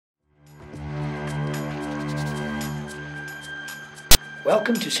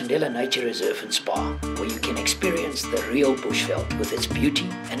Welcome to Sondela Nature Reserve and Spa, where you can experience the real bushveld with its beauty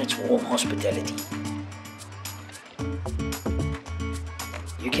and its warm hospitality.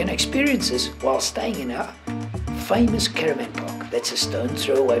 You can experience this while staying in our famous caravan park that's a stone's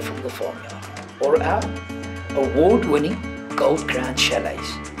throw away from the farmyard, or our award-winning gold-crowned chalets,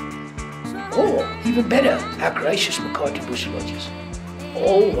 or even better, our gracious Makati bush lodges,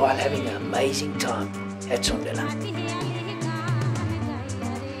 all while having an amazing time at Sondela.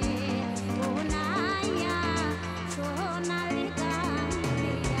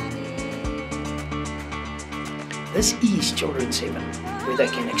 This is Children's Heaven, where they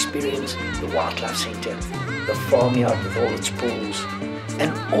can experience the wildlife centre, the farmyard with all its pools,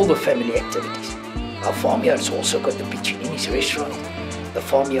 and all the family activities. Our farmyard's also got the Piccinini's restaurant, the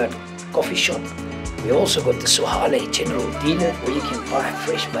farmyard coffee shop. We also got the Sohale general dealer, where you can buy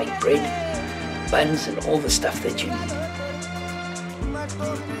fresh baked bread, buns, and all the stuff that you need.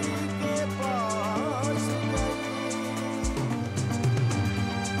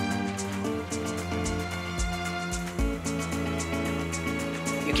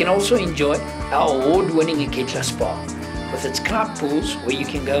 You can also enjoy our award-winning Iketla Spa with its cloud pools where you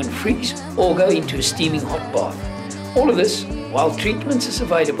can go and freeze or go into a steaming hot bath. All of this while treatments is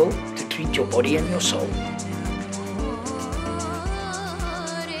available to treat your body and your soul.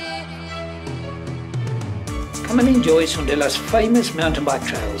 Come and enjoy Sondela's famous mountain bike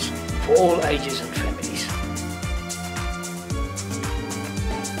trails for all ages and families.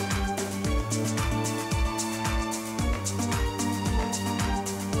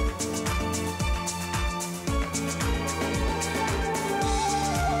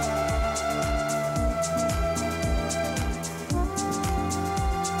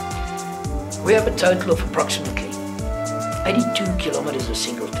 We have a total of approximately 82 kilometers of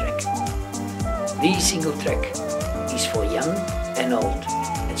single track. This single track is for young and old.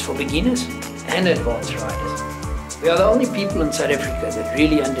 It's for beginners and advanced riders. We are the only people in South Africa that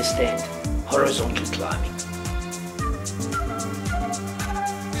really understand horizontal climbing.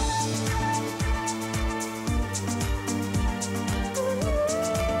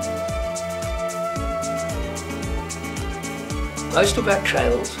 Most of our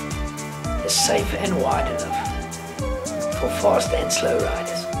trails is safe and wide enough for fast and slow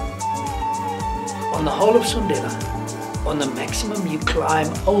riders. On the whole of Sondela, on the maximum you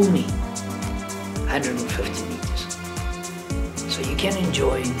climb only 150 meters. So you can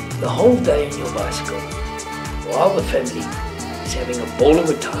enjoy the whole day on your bicycle while the family is having a ball of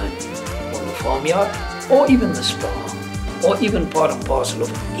a time on the farmyard or even the spa or even part and parcel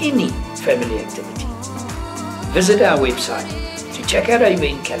of any family activity. Visit our website to check out our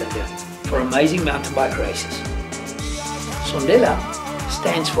event calendar for amazing mountain bike races. Sondela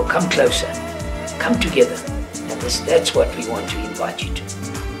stands for come closer, come together, and that's what we want to invite you to.